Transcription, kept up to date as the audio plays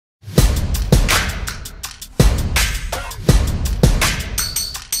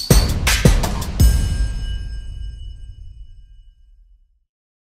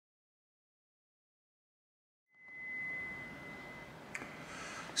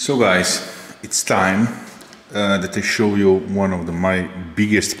So guys, it's time that I show you one of my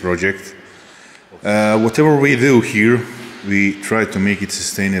biggest projects. Whatever we do here, we try to make it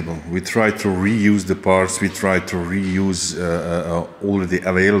sustainable. We try to reuse the parts, we try to reuse already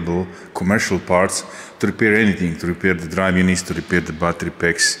available commercial parts to repair anything, to repair the drive units, to repair the battery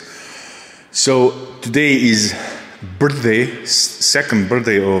packs. So today is second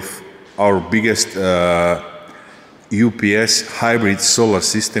birthday of our biggest UPS hybrid solar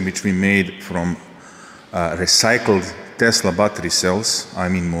system, which we made from recycled Tesla battery cells, I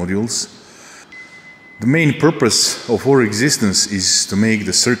mean modules. The main purpose of our existence is to make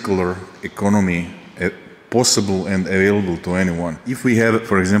the circular economy possible and available to anyone. If we have,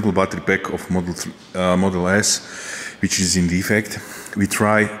 for example, battery pack of Model S, which is in defect, we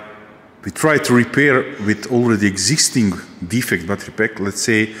try to repair with already existing defect battery pack. Let's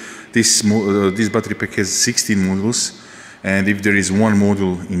say this battery pack has 16 modules, and if there is one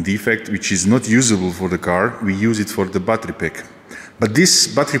module in defect which is not usable for the car, we use it for the battery pack. But this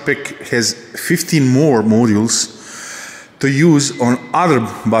battery pack has 15 more modules to use on other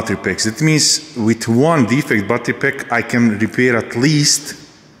battery packs. That means with one defect battery pack I can repair at least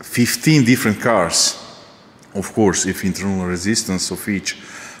 15 different cars. Of course, if internal resistance of each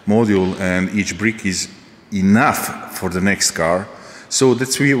module and each brick is enough for the next car. So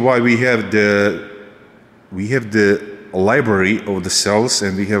that's why we have the library of the cells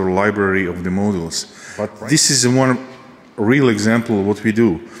and we have a library of the modules. But this is one real example of what we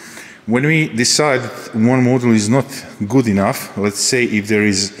do. When we decide one module is not good enough, let's say if there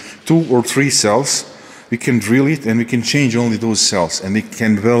is 2 or 3 cells, we can drill it and we can change only those cells, and we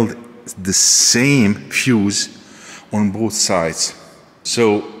can weld the same fuse on both sides.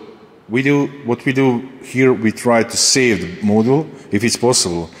 So what we do here, we try to save the module if it's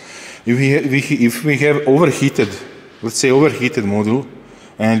possible. If we have overheated, let's say overheated module,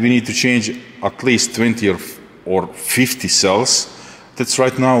 and we need to change at least 20 or 50 cells, that's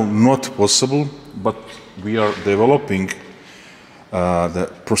right now not possible, but we are developing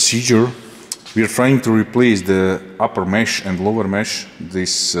the procedure. We are trying to replace the upper mesh and lower mesh,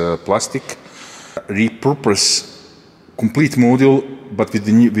 this plastic, repurpose complete module, but with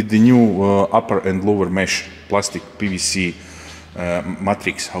the new upper and lower mesh plastic PVC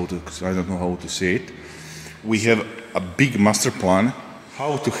matrix. I don't know how to say it. We have a big master plan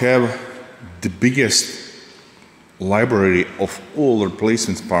how to have the biggest library of all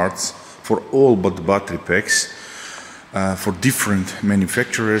replacement parts for all but the battery packs, for different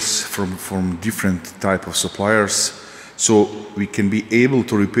manufacturers, from different type of suppliers, so we can be able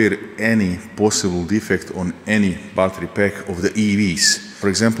to repair any possible defect on any battery pack of the EVs. For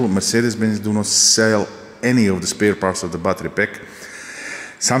example, Mercedes-Benz do not sell any of the spare parts of the battery pack.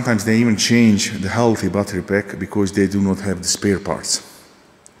 Sometimes they even change the healthy battery pack because they do not have the spare parts.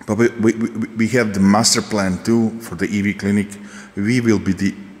 But we have the master plan too for the EV clinic. We will be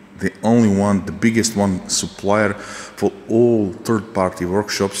the only one, the biggest one supplier for all third-party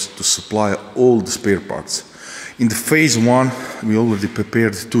workshops to supply all the spare parts. In the phase 1, we already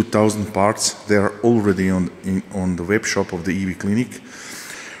prepared 2,000 parts. They are already on the web shop of the EV clinic.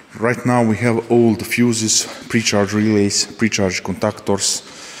 Right now we have all the fuses, pre-charge relays, pre-charge contactors,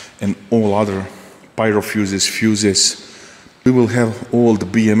 and all other pyro fuses. We will have all the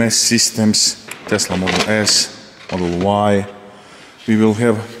BMS systems, Tesla Model S, Model Y. We will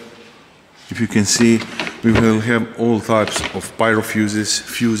have, if you can see, we will have all types of pyro fuses,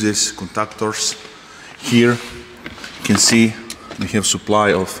 contactors. Here you can see we have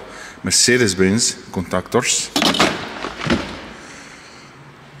supply of Mercedes-Benz contactors.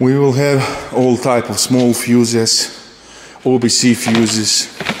 We will have all type of small fuses, OBC fuses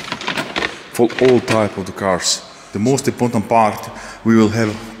for all type of the cars. The most important part, we will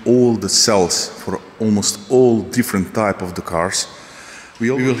have all the cells for almost all different type of the cars. We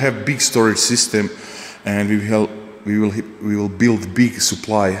will have big storage system, and we will build big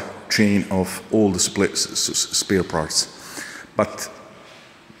supply chain of all the spare parts. But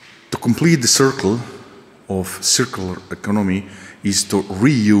to complete the circle of circular economy is to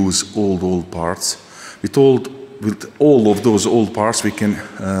reuse old parts. With all of those old parts, we can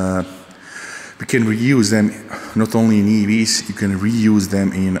reuse them not only in EVs, you can reuse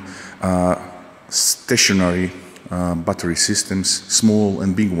them in stationary battery systems, small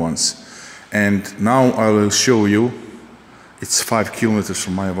and big ones. And now I will show you, it's 5 kilometers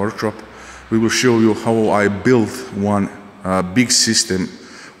from my workshop, we will show you how I built one big system,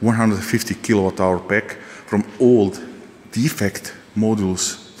 150 kilowatt-hour pack from old defect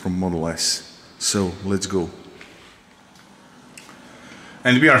modules from Model S. So let's go.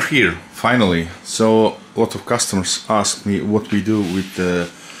 And we are here, finally. So a lot of customers ask me what we do with the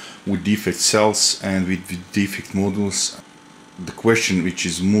with defect cells and with defect modules. The question which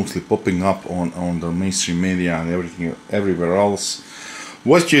is mostly popping up on the mainstream media and everything everywhere else,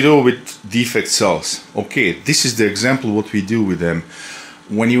 what you do with defect cells? Okay, this is the example what we do with them.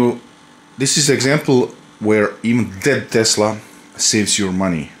 This is the example where even dead Tesla saves your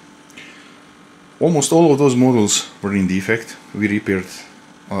money. Almost all of those models were in defect. We repaired,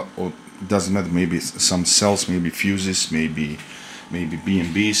 or doesn't matter, maybe some cells, maybe fuses, maybe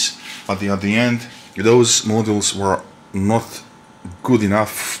BMBs. At the end, those models were not good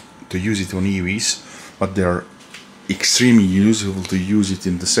enough to use it on EVs, but they are extremely useful to use it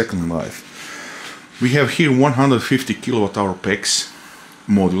in the second life. We have here 150 kWh packs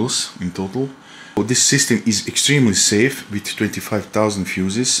modules in total. So this system is extremely safe with 25,000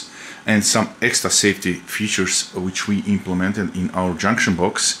 fuses and some extra safety features which we implemented in our junction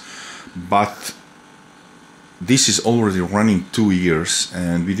box, but this is already running 2 years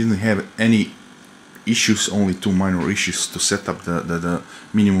and we didn't have any issues, only 2 minor issues to set up the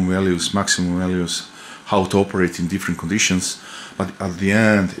minimum values, maximum values, how to operate in different conditions. But at the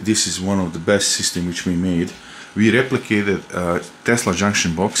end, this is one of the best systems which we made. We replicated Tesla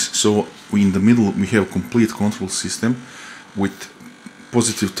junction box, so in the middle we have complete control system with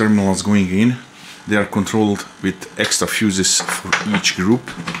positive terminals going in. They are controlled with extra fuses for each group.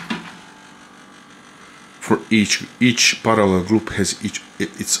 For each parallel group has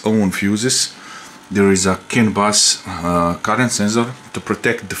its own fuses. There is a CAN bus current sensor to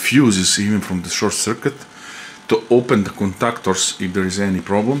protect the fuses even from the short circuit, to open the contactors if there is any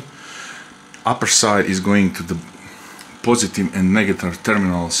problem. Upper side is going to the positive and negative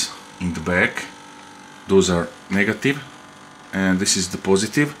terminals in the back. Those are negative, and this is the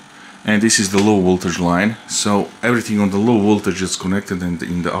positive, and this is the low voltage line. So everything on the low voltage is connected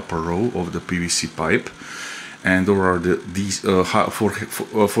in the upper row of the PVC pipe, and there are the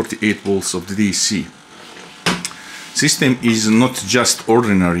 48 volts of the DC. System is not just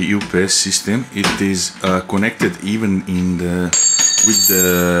ordinary UPS system. It is connected even with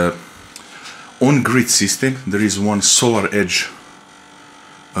the on-grid system. There is one solar edge.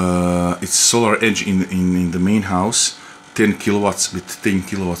 It's solar edge in the main house, 10 kilowatts with 10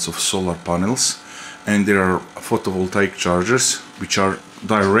 kilowatts of solar panels, and there are photovoltaic chargers which are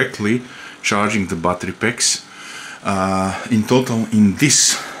directly charging the battery packs. In total, in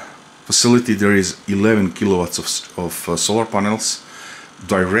this facility there is 11 kilowatts of solar panels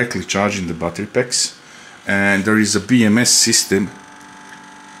directly charging the battery packs, and there is a BMS system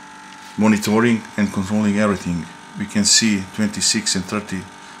monitoring and controlling everything. We can see 26 and 30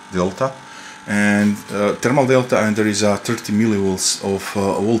 delta and thermal delta, and there is a 30 millivolts of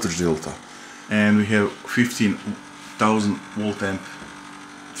voltage delta, and we have 15,000 volt amp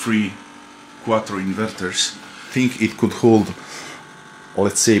 3 quattro inverters. I think it could hold,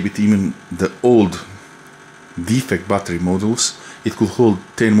 let's say, with even the old defect battery modules, it could hold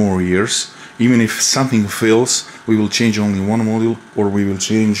 10 more years. Even if something fails, we will change only one module, or we will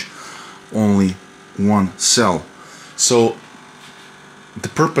change only one cell. So the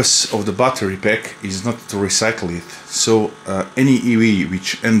purpose of the battery pack is not to recycle it. So any EV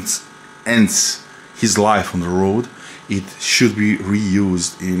which ends his life on the road, it should be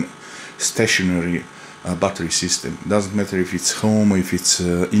reused in stationary battery system. Doesn't matter if it's home, if it's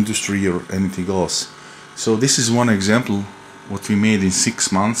industry or anything else. So this is one example what we made in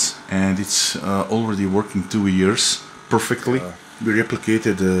 6 months, and it's already working 2 years perfectly. We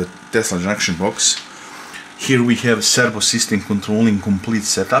replicated the Tesla junction box. Here we have servo system controlling complete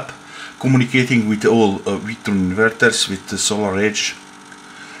setup, communicating with all Victron inverters with the solar edge.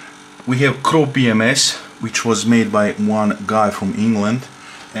 We have Crow BMS, which was made by one guy from England,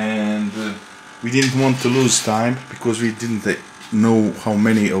 and we didn't want to lose time because we didn't know how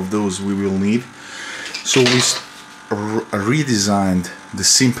many of those we will need. So we redesigned the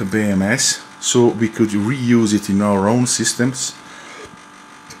SIMP BMS so we could reuse it in our own systems,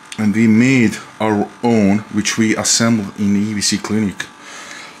 and we made our own, which we assembled in the EVC clinic.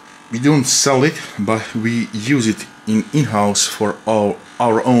 We don't sell it, but we use it in-house for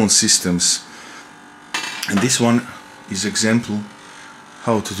our own systems. And this one is example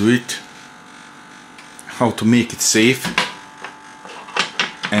how to do it, how to make it safe,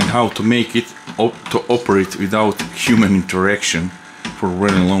 and how to make it to operate without human interaction for a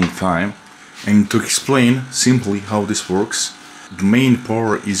very long time. And to explain simply how this works, the main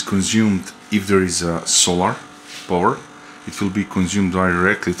power is consumed if there is a solar power. It will be consumed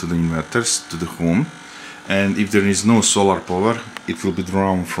directly to the inverters, to the home. And if there is no solar power, it will be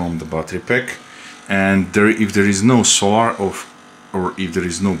drawn from the battery pack. And if there is no solar or if there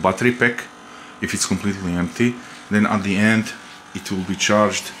is no battery pack, if it's completely empty, then at the end it will be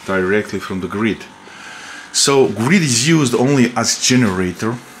charged directly from the grid. So grid is used only as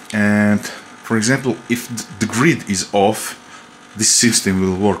generator, and for example, if the grid is off, this system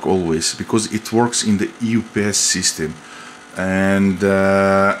will work always because it works in the UPS system, and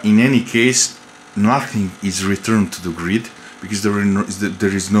in any case nothing is returned to the grid because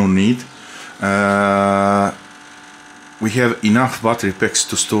there is no need. We have enough battery packs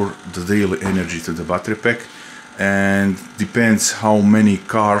to store the daily energy to the battery pack, and depends how many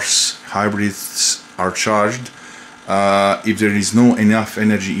cars, hybrids are charged. If there is no enough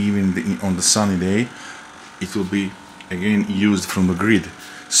energy even on the sunny day, it will be again used from the grid.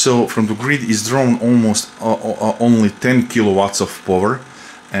 So from the grid is drawn almost only 10 kilowatts of power,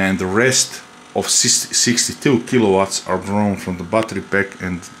 and the rest of 62 kilowatts are drawn from the battery pack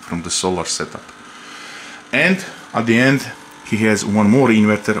and from the solar setup. And at the end he has one more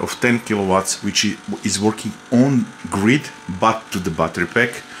inverter of 10 kilowatts which is working on grid, but to the battery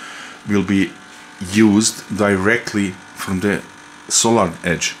pack will be used directly from the solar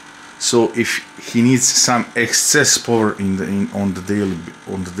edge. So if he needs some excess power on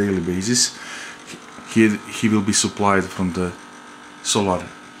the daily basis, he will be supplied from the solar,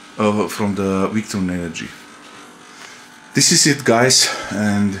 from the Victron energy. This is it, guys,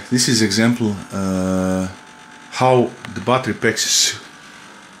 and this is example how the battery packs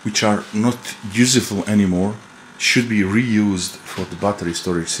which are not useful anymore should be reused for the battery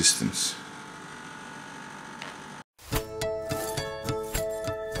storage systems.